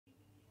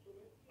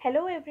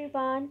Hello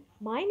everyone,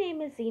 my name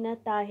is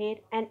Zeenat Tahir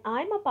and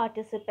I'm a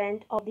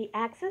participant of the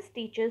Access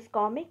Teachers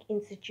Comic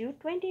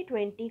Institute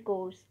 2020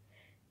 course.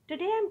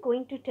 Today I'm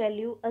going to tell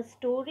you a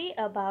story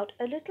about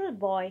a little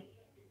boy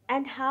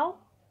and how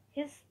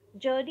his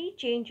journey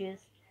changes.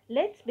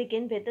 Let's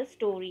begin with the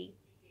story.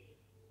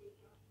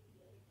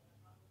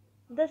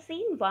 The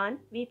scene 1,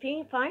 we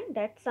find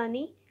that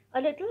Sunny,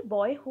 a little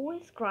boy who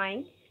is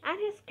crying, and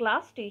his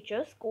class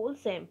teacher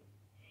scolds him.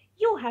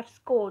 You have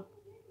scored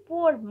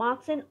poor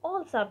marks in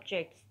all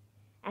subjects.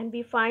 And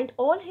we find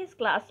all his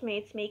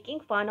classmates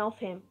making fun of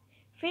him.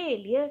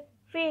 Failure,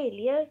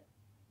 failure.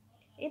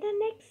 In the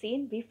next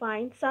scene, we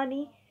find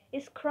Sunny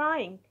is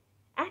crying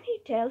and he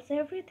tells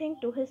everything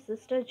to his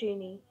sister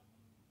Jenny.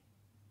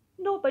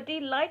 Nobody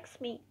likes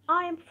me.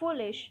 I am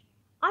foolish.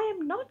 I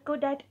am not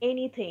good at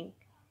anything.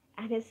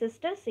 And his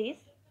sister says,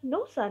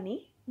 no,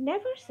 Sunny,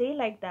 never say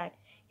like that.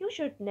 You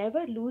should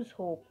never lose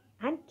hope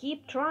and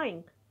keep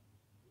trying.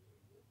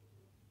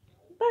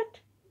 But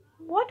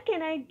what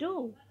can I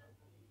do?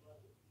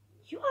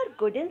 You are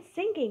good in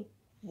singing.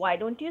 Why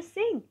don't you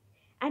sing?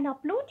 And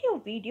upload your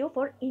video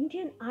for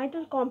Indian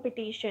Idol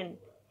competition.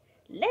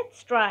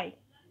 Let's try.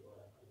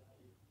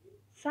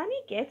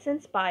 Sunny gets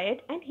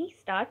inspired and he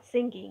starts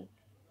singing.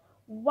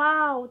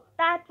 Wow,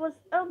 that was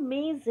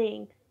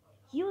amazing.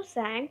 You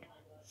sang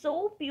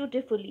so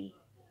beautifully.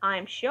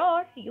 I'm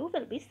sure you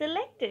will be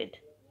selected.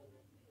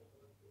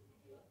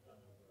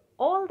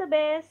 All the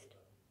best.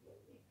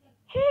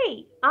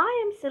 Hey,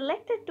 I am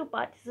selected to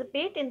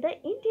participate in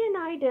the Indian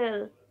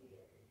Idol.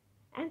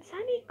 And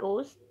Sunny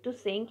goes to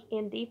sing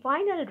in the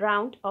final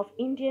round of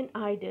Indian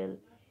Idol,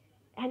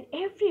 and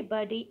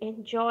everybody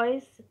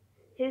enjoys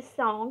his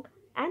song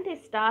and they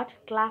start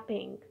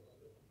clapping.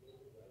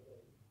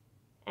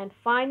 And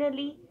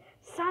finally,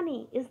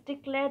 Sunny is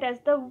declared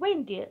as the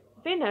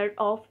winner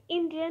of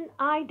Indian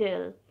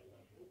Idol.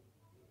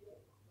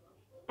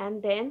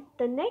 And then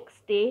the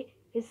next day,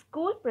 his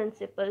school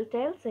principal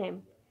tells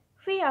him,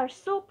 we are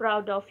so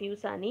proud of you,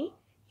 Sunny.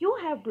 You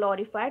have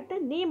glorified the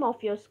name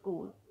of your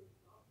school.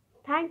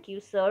 Thank you,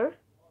 sir.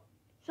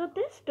 So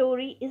this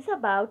story is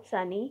about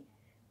Sunny,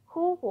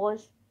 who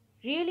was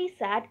really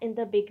sad in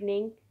the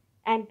beginning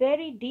and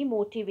very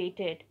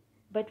demotivated.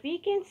 But we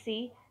can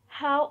see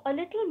how a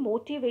little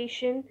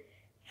motivation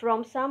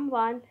from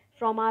someone,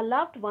 from our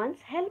loved ones,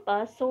 help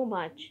us so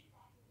much.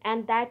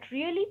 And that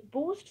really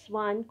boosts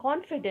one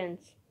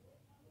confidence.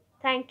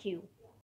 Thank you.